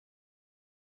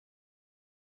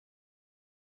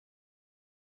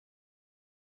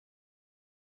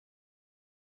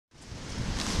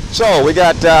So we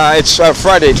got, it's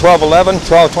Friday, 12/11,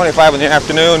 12:25 in the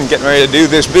afternoon, getting ready to do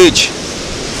this beach.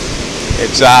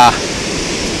 It's, got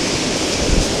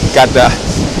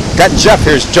Jeff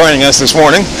here joining us this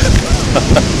morning.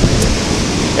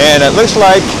 And it looks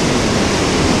like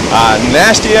a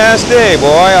nasty ass day,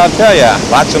 boy, I'll tell ya.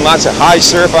 Lots and lots of high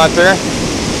surf out there.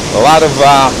 A lot of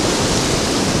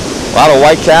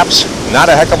white caps, not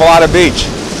a heck of a lot of beach.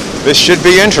 This should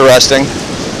be interesting.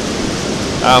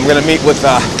 I'm gonna meet with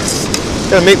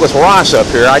Ross up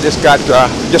here. I just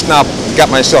now got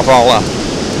myself all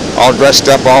dressed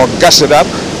up, all gusseted up,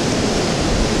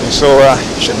 and so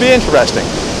should be interesting.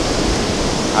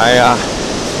 I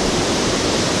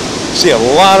see a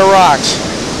lot of rocks,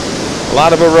 a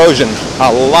lot of erosion,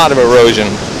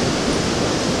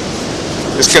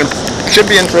 Should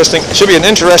be interesting. Should be an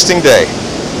interesting day.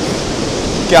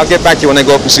 Okay, I'll get back to you when I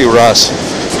go up and see Ross.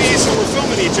 See, so we're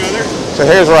filming each other. So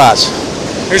here's Ross.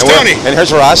 Here's Tony. And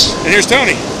here's Ross. And here's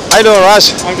Tony. How you doing,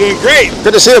 Ross? I'm doing great.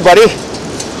 Good to see you, buddy.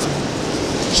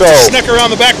 So, snuck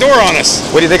around the back door on us.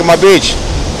 What do you think of my beach?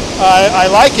 I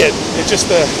like it. It's just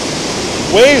the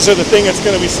waves are the thing that's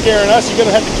going to be scaring us. You're going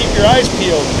to have to keep your eyes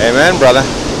peeled. Amen, brother.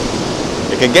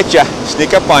 It can get you,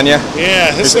 sneak up on you.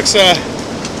 Yeah, this looks.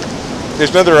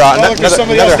 There's another. Look, there's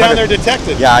somebody else down there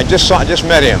detected. Yeah, I just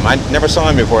met him. I never saw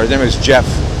him before. His name is Jeff,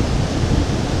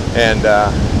 and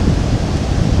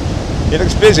he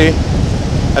looks busy.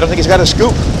 I don't think he's got a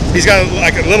scoop. He's got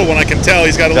like a little one. I can tell.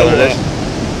 He's got a little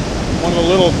one of the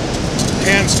little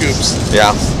hand scoops.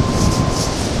 Yeah.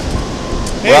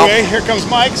 Anyway, here comes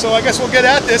Mike. So I guess we'll get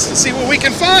at this and see what we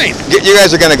can find. You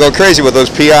guys are going to go crazy with those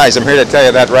PIs. I'm here to tell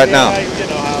you that right now. You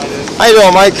know how it is. How you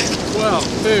doing, Mike? Well,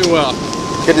 very well.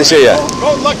 Good to see you.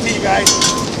 Good luck to you guys.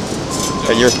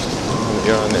 And you're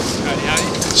on this. Howdy, howdy.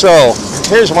 So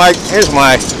here's my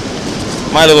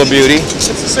little beauty. It's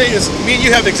the same. Me and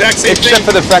you have the exact same thing. Except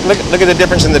for the fact, look at the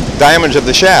difference in the diameters of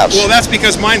the shafts. Well, that's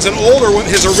because mine's an older one.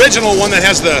 His original one that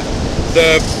has the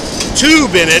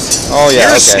tube in it. Oh yeah.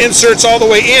 Yours inserts all the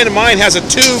way in. And mine has a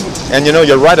tube. And you know,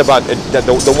 you're right about it.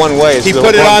 The one way is he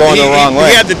put it on going the wrong way.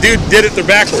 He had the dude did it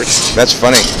backwards. That's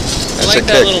funny. I like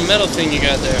that little metal thing you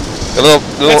got there.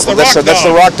 That's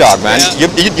the rock dog, man.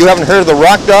 Yeah. You haven't heard of the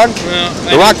rock dog?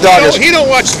 No. The rock dog is. He don't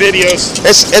watch videos.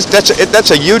 That's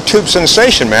a YouTube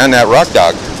sensation, man. That rock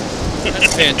dog.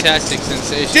 That's a fantastic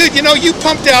sensation. Dude, you know you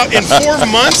pumped out in 4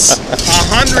 months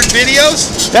 100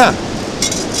 videos. Yeah.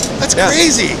 That's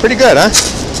crazy. Pretty good, huh?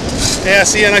 Yeah.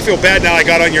 See, and I feel bad now. I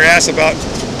got on your ass about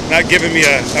not giving me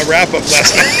a wrap up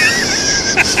last night.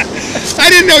 I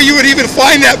didn't know you would even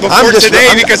find that before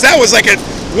today because that was like at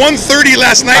 1:30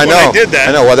 last night when I did that.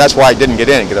 I know. Well, that's why I didn't get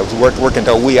in because I was working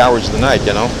until wee hours of the night,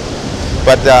 you know.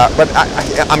 But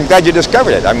I'm glad you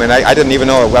discovered it. I mean, I didn't even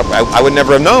know. I would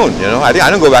never have known, you know. I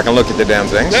didn't go back and look at the damn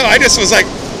things. No, I just was like,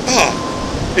 oh.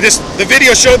 The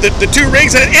video showed the 2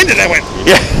 rings and it ended. I went,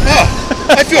 yeah. Oh,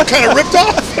 I feel kind of ripped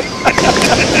off.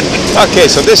 Okay,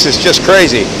 so this is just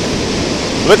crazy.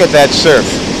 Look at that surf.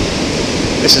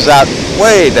 This is out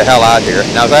way the hell out here.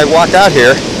 Now, as I walk out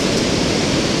here,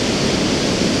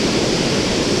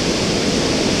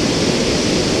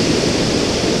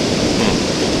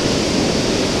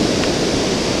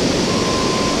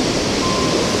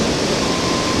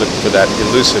 look for that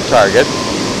elusive target.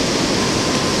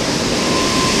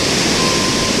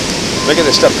 Look at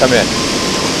this stuff come in.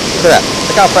 Look at that.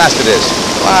 Look how fast it is.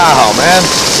 Wow, man.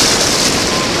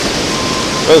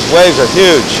 Those waves are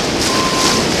huge.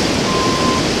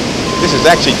 This is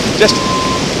actually just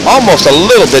almost a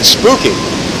little bit spooky.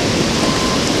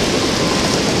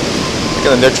 Look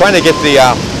at them. They're trying to get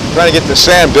the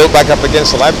sand built back up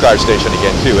against the lifeguard station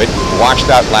again too. It washed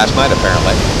out last night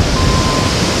apparently.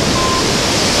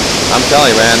 I'm telling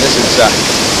you, man, this is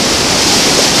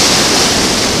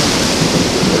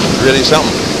really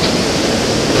something.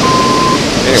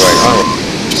 Anyway,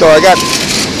 so I got,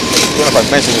 I don't know if I've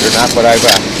mentioned it or not, but I've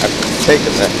taken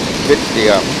the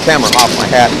camera off my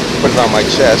hat, put it on my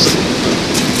chest,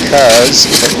 because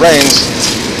if it rains,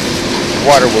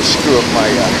 water will screw up my,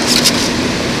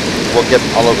 will get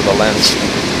all over the lens.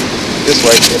 This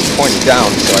way it's pointed down,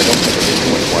 so I don't think there'll be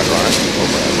too much water on it.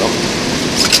 Over I go.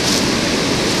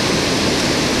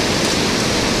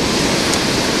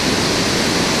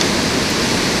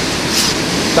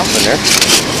 Something there.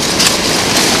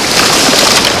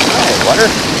 Hey, water.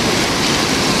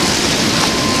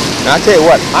 Now I tell you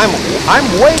what, I'm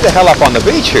way the hell up on the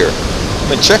beach here. I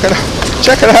mean, check it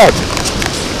out.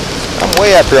 I'm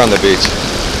way up here on the beach,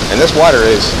 and this water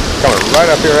is coming right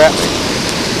up here at me.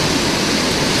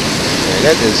 And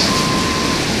it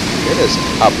is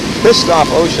a pissed off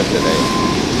ocean today.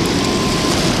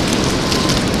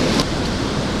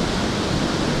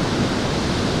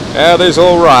 Well, there's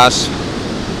old Ross.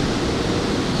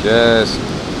 Just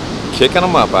kicking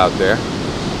them up out there.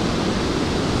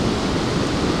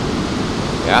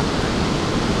 Yeah.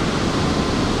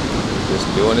 Just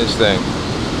doing his thing.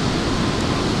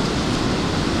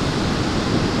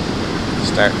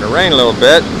 Starting to rain a little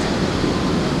bit.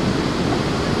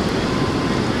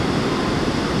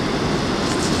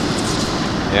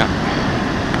 Yeah.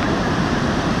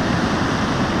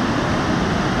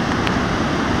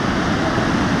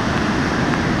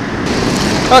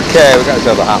 Okay, we got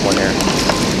ourselves a hot one here.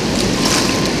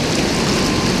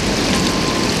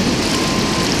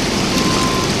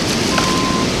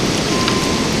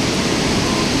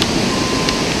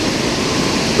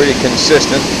 Pretty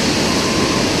consistent.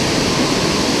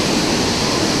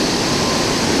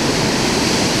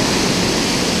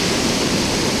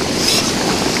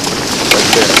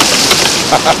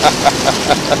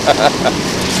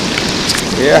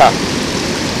 Yeah,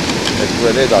 that's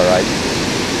where it is, all right.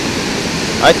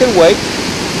 I can wait.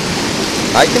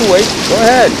 I can wait. Go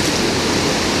ahead.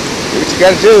 Do what you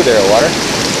got to do there, water.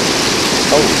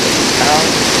 Holy cow.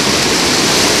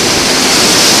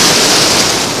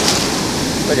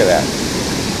 Look at that.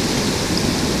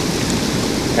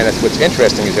 And that's what's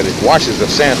interesting is that it washes the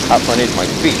sand up underneath my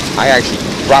feet. I actually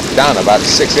dropped down about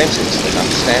 6 inches as I'm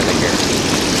standing here.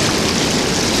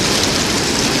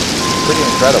 Pretty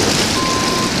incredible.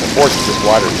 The force of this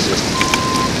water resistance.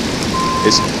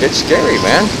 It's scary,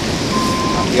 man.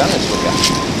 I'll be honest with you.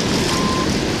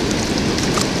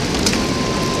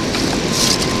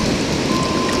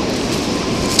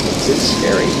 It's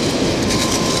scary.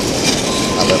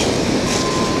 I love it.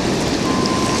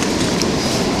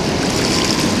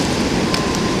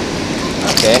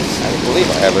 Okay, I don't believe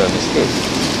I have it on the scoop.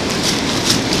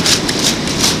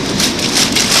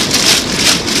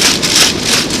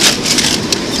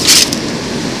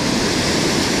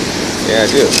 Yeah, I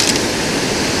do.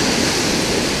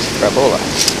 Crapola.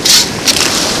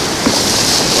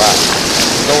 Wow.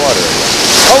 No water again.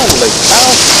 Holy cow!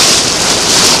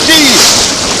 Jeez!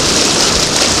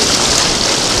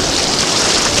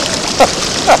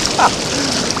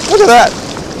 Look at that!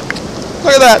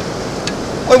 Look at that!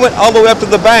 We went all the way up to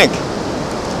the bank.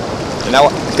 And now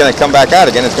it's going to come back out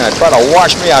again. It's going to try to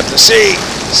wash me out to sea.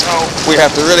 So we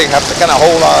have to really kind of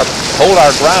hold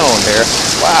our ground here.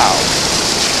 Wow.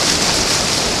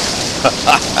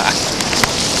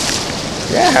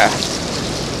 Yeah.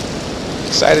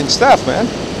 Exciting stuff, man.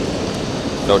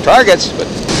 No targets, but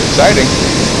exciting.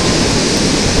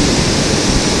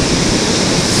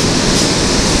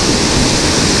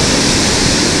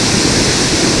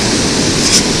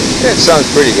 It sounds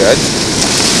pretty good.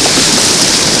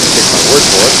 Take my word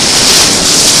for it.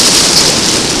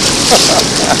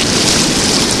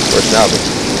 Of course, now the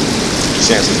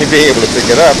chances of me being able to pick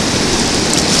it up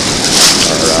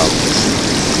are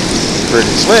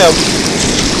pretty slim.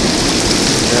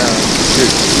 Yeah,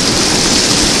 shoot.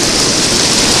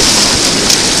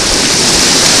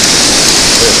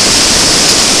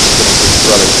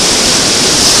 Brother.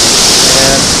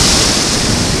 And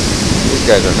these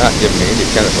guys are not giving me any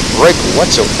kind of a break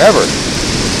whatsoever.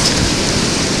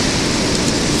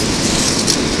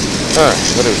 Alright,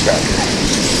 what do we got here?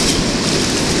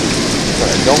 What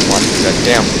I don't want is that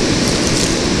damn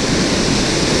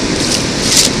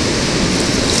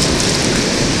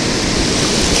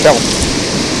kelp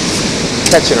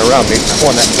catching around me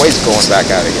when that weight's going back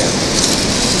out again.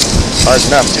 Hard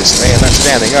enough just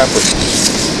standing up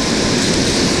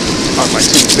on my 2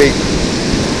 feet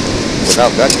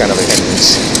without that kind of a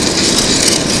hindrance.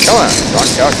 Come on, Rock,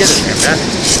 get in here, man.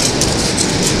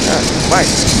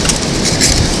 Mike.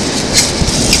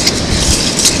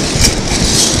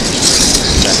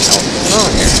 What the hell's going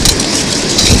on here?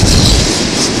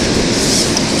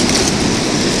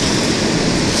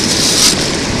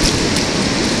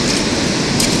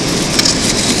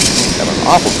 Having an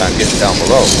awful time getting down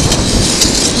below.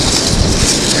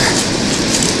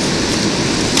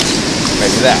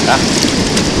 Maybe that, huh?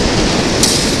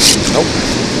 Nope.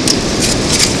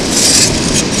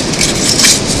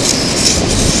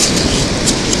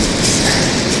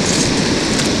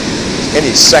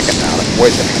 Any second now, the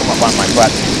boy's gonna come up on my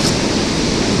butt.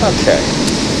 Okay.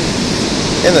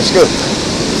 In the scoop.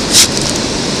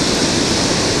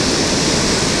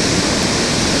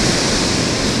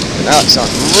 And now it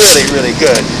sounds really, really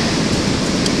good.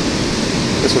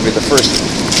 This will be the first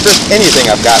anything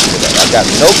I've gotten today. I've got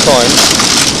no coins.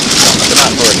 They're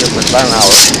not for a different, about an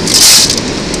hour.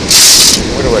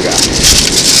 What do I got?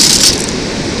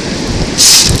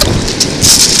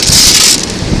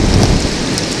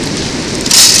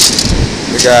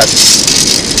 We got,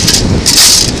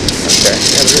 okay,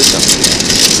 yeah, there is something here.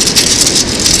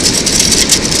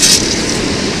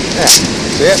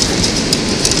 See it?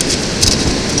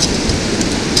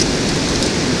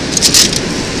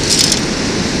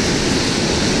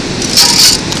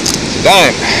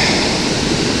 Dime.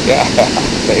 Yeah,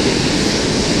 baby.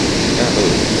 Can't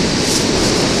move.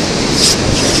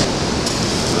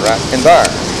 Right in there.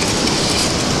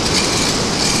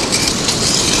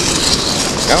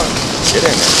 Come on, get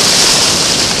in there.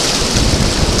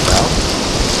 Well,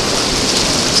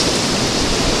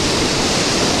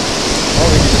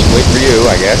 we can just wait for you,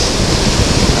 I guess.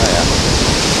 Oh yeah.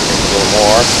 A little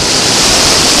more.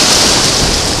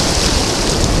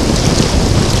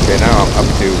 Okay, now I'm up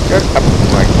to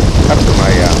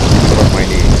my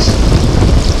knees.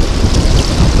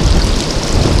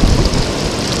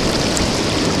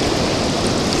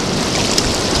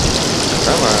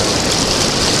 Come on.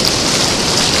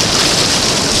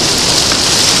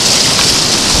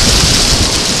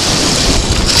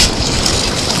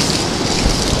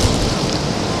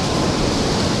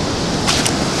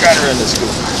 Got her in the scoop.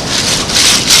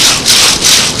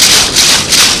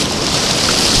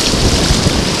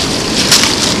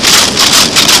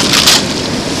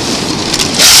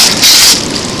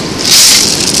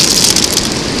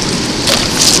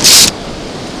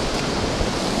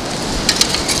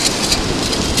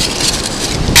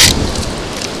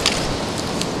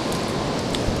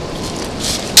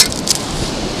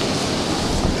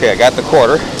 Okay, I got the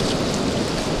quarter.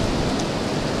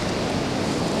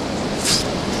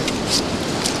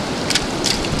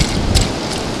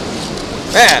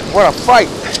 Man, what a fight!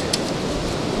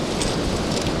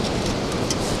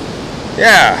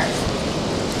 Yeah!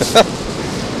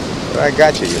 I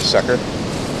got you, you sucker.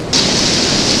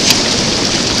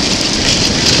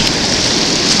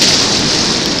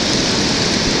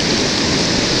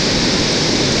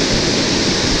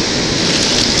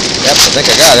 Yep, I think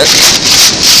I got it.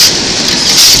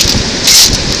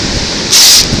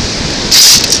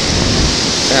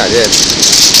 Yeah, I did.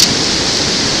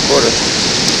 Quarter.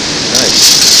 Nice.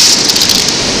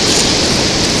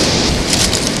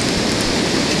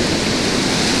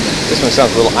 This one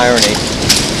sounds a little irony.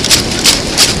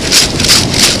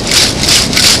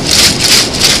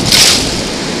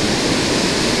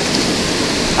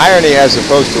 Irony as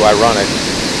opposed to ironic.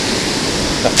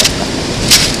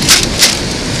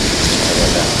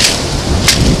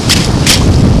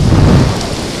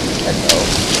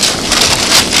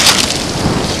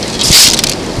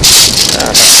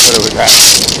 What do we got?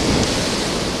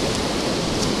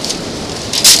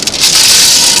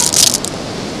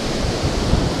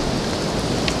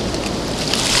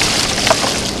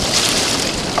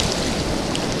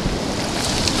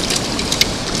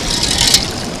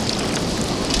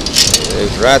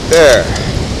 It's right there.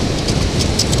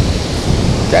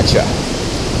 Gotcha.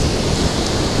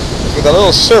 With a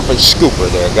little surface scooper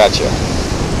there. Gotcha.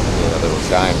 Yeah, a little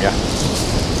dime, yeah.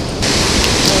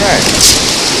 Alright.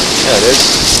 There it is.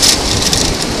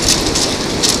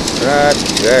 Right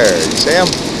there. You see him?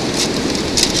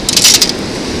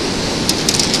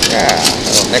 Yeah, a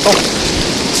little nickel.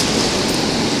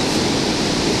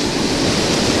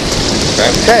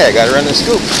 Okay, I got her in the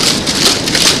scoop.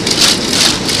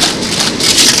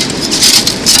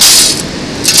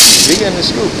 Be in the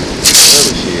scoop.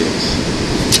 Wherever she is.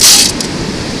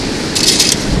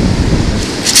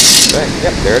 Okay,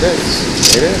 yep, there it is.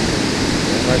 There it is.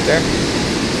 Right there.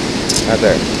 Right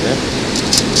there, yeah.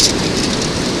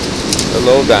 A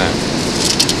little dime.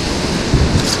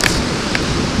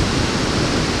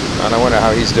 And I wonder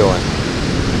how he's doing.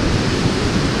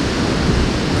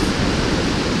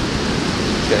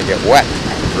 He's gonna get wet.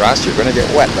 Ross, you're gonna get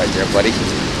wet right there, buddy.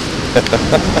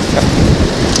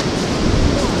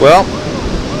 Well,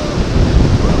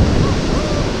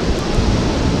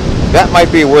 that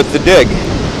might be worth the dig.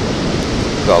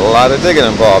 There's a lot of digging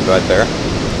involved right there.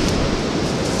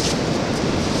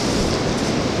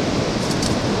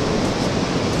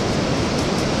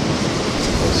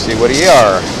 See what you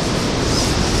are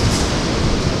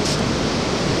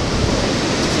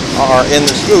in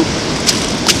the scoop.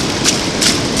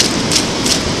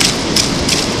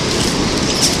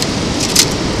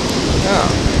 Yeah.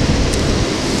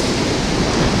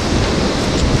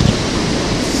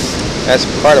 That's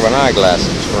part of an eyeglass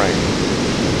frame.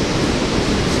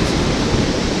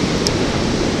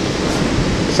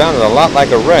 It sounded a lot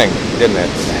like a ring, didn't it?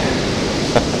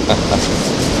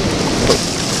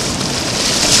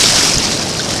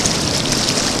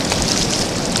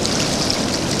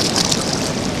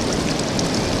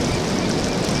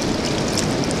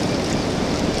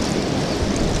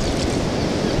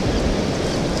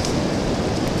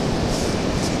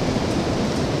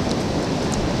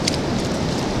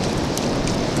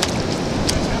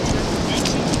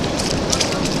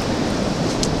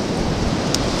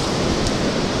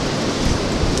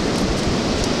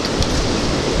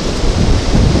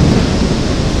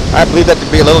 believe that to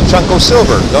be a little chunk of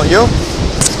silver, don't you?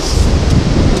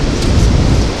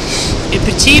 It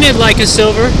patinaed like a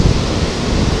silver.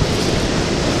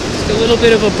 Just a little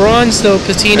bit of a bronze though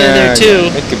patina in there too.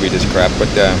 Yeah, it could be this crap,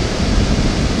 but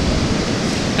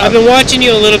I've been watching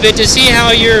you a little bit to see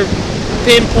how your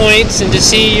pinpoints and to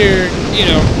see your,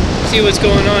 see what's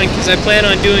going on, because I plan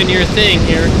on doing your thing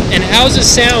here. And how's it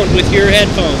sound with your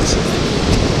headphones?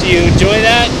 Do you enjoy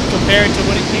that compared to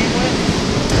what it came with?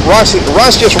 Ross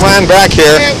just ran back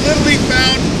here I literally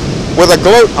found, with a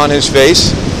gloat on his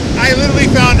face. I literally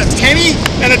found a penny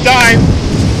and a dime.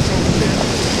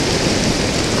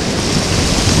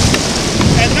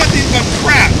 And nothing but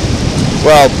crap.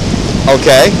 Well,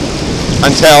 okay,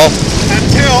 until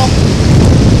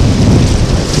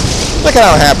look at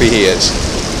how happy he is.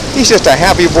 He's just a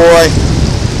happy boy.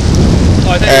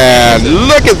 Oh, And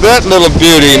look at that little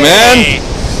beauty, man.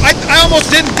 I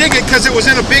almost didn't dig it because it was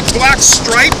in a big black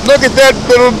stripe. Look at that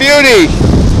little beauty.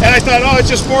 And I thought, oh, it's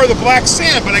just more of the black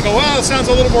sand. But I go, well, it sounds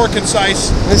a little more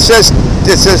concise. It says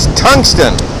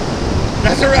tungsten.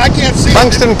 That's I can't say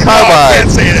Tungsten that. carbide. No, I can't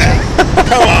say that.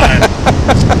 Come on.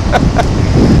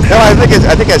 No, I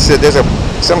think I said there's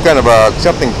some kind of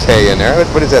something K in there.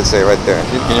 What does that say right there?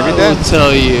 Can you read that? I'll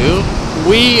tell you.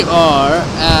 We are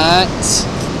at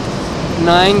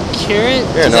 9 carat.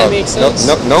 Does that make sense?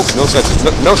 No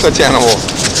such animal.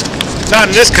 Not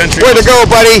in this country. Way to go,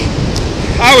 buddy.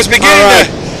 I was beginning to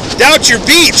doubt your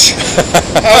beach.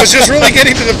 I was just really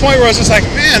getting to the point where I was just like,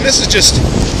 man, this is just...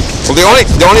 Well, the only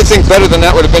thing better than that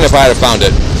would have been if I had found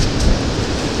it.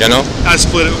 You know? I'd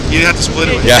split it. You'd have to split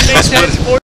it with Yeah.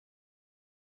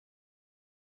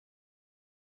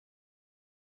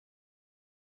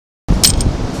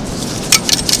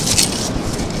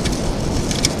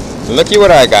 Looky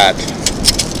what I got.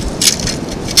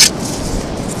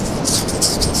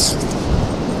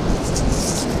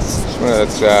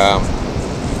 That's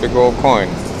big old coin.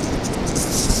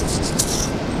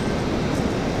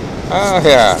 Oh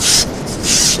yeah,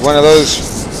 it's one of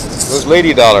those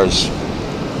lady dollars.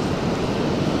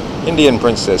 Indian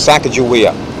princess,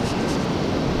 Sacagawea.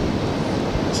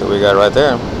 So we got right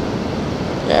there.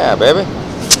 Yeah, baby.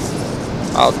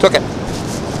 I'll took it.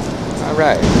 All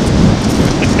right.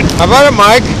 How about it,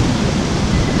 Mike?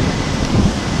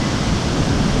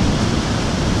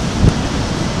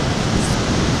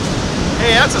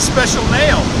 Hey, that's a special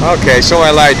nail. Okay, so I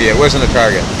lied to you. It wasn't a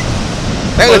target.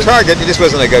 That was a target, it just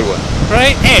wasn't a good one.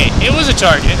 Right? Hey, it was a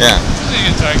target. Yeah. It was a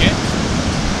good target.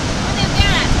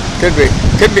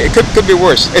 Could be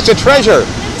worse. It's a treasure.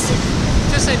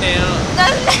 Just a nail. A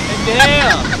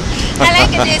nail. I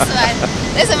like this one.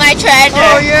 This is my treasure.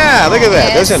 Oh yeah, look at that.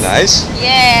 Yes. Those are nice.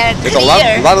 Yeah, There's a lot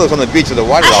of those on the beach with the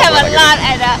water. I have a lot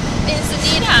at in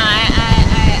Sedita.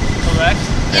 Correct.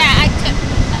 Yeah, I could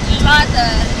a lot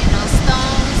of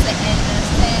stones and the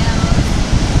shells.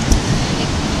 Really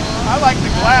cool. I like the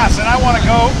glass, and I want to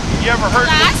go. You ever heard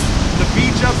Glass? the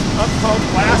beach up called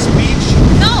Glass Beach?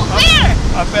 No, where?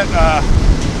 Up at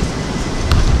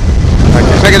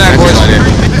Say good night, boys.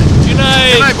 Good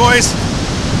night. Good night, boys.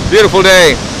 Beautiful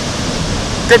day.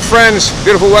 Good friends.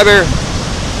 Beautiful weather.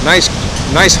 Nice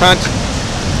hunt.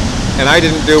 And I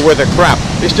didn't do with a crap.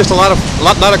 It's just a lot of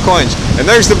coins. And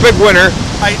there's the big winner.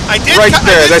 I did right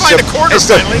there. I did find a quarter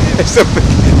finally. It's the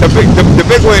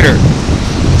big winner.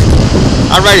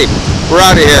 Alrighty, we're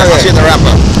out of here. I'll see you in the wrap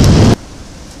up.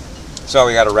 So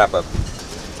we got to wrap up.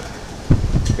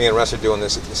 Me and Russ are doing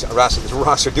this.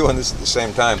 Ross are doing this at the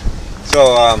same time.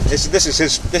 So this is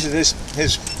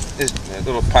his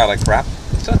little pile of crap.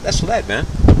 That's lead, man.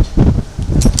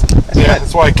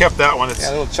 That's why I kept that one. It's,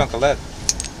 Yeah, a little chunk of lead.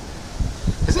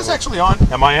 Is this actually on?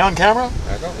 Am I on camera?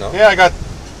 I don't know. Yeah, I got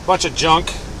a bunch of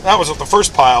junk. That was the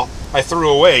first pile I threw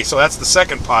away, so that's the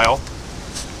second pile.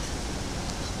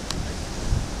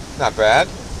 Not bad.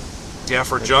 Yeah,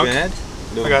 for junk. Bad.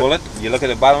 Little I got- bullet. You look at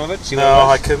the bottom of it. See what No, it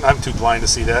I is? couldn't. I'm too blind to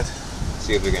see that.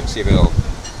 See if we can see if it'll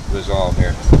resolve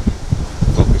here.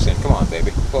 Focus in. Come on,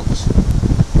 baby. Focus.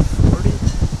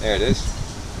 There it is.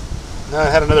 No, I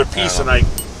had another piece and I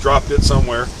dropped it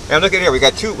somewhere. And look at here. We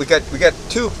got two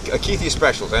Keithy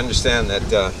specials. I understand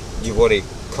that you've already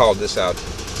called this out,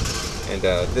 and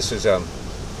this is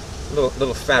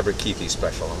little fabric Keithy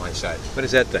special on my side. What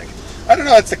is that thing? I don't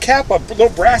know. It's the cap, a little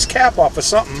brass cap off of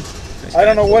something. I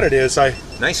don't know what it is.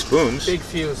 Nice spoons. Big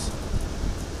fuse.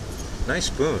 Nice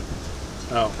spoon.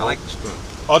 Oh, I like the spoon.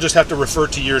 I'll just have to refer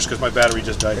to yours because my battery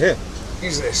just died. Here.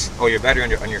 Use this. Oh, your battery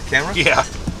on your camera? Yeah.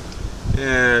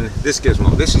 And this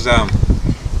gizmo. This is you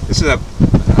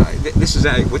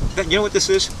know what this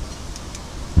is?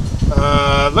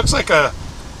 Looks like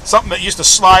something that used to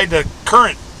slide the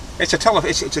current. It's a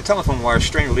telephone wire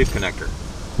strainer leaf connector.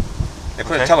 They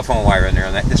put a telephone wire in there,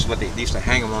 and this is what they used to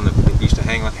hang them on. They used to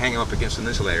hang them up against an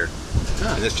insulator,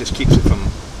 and this just keeps it from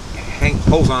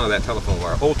holds onto that telephone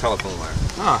wire, old telephone wire.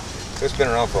 So it's been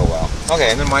around for a while.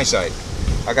 Okay, and then my side,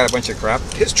 I got a bunch of crap.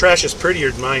 His trash is prettier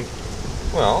than mine.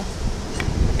 Well,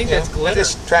 I think that's glitter.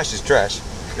 This trash is trash.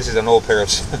 This is an old pair of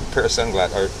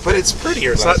sunglasses. But it's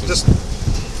prettier. It's not just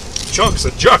chunks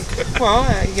of junk. Well,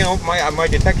 you know, my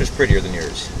detector's prettier than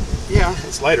yours. Yeah,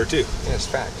 it's lighter too. Yeah, it's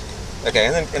fact. Okay,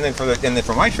 and then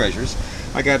for my treasures,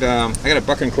 I got a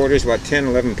buck and quarters, about 10,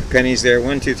 11 pennies there.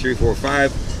 1, 2, 3, 4,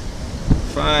 5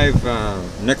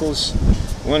 nickels.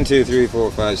 1, 2, 3,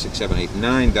 4, 5, 6, 7, 8,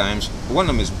 9 dimes. One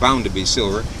of them is bound to be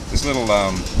silver. This little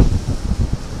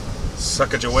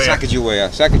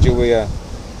Sacagawea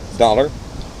dollar.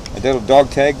 A little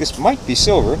dog tag. This might be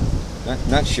silver.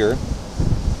 Not sure.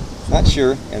 Not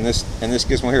sure. And this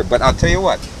gizmo here. But I'll tell you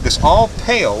what. This all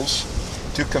pales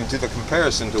to come to the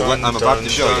comparison to what I'm about to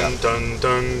show you.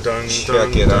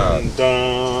 Check it out.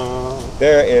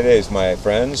 There it is, my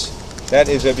friends. That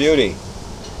is a beauty.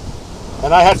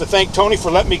 And I have to thank Tony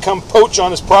for letting me come poach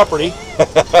on his property.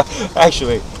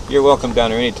 Actually, you're welcome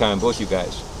down there anytime, both you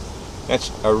guys.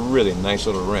 That's a really nice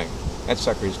little ring. That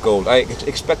sucker is gold. I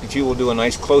expect that you will do a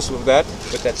nice close-up of that.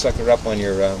 Put that sucker up on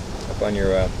your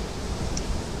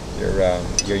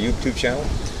YouTube channel.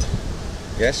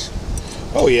 Yes.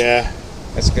 Oh yeah.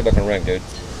 That's a good-looking ring, dude.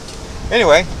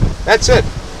 Anyway, that's it.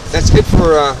 That's it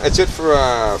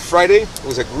for Friday. It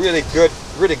was a really good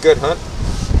hunt.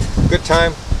 Good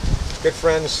time. Good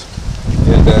friends,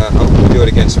 and I hope we'll do it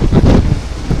again sometime.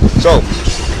 So,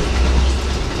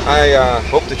 I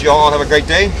hope that you all have a great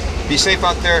day. Be safe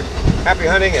out there. Happy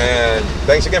hunting, and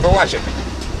thanks again for watching.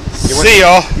 See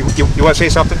y'all. You want to say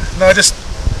something? No, just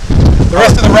the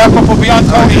rest of the wrap-up will be on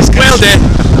Tony's. Well, then,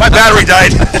 my battery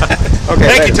died. Okay.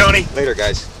 Thank you, Tony. Later,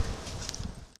 guys.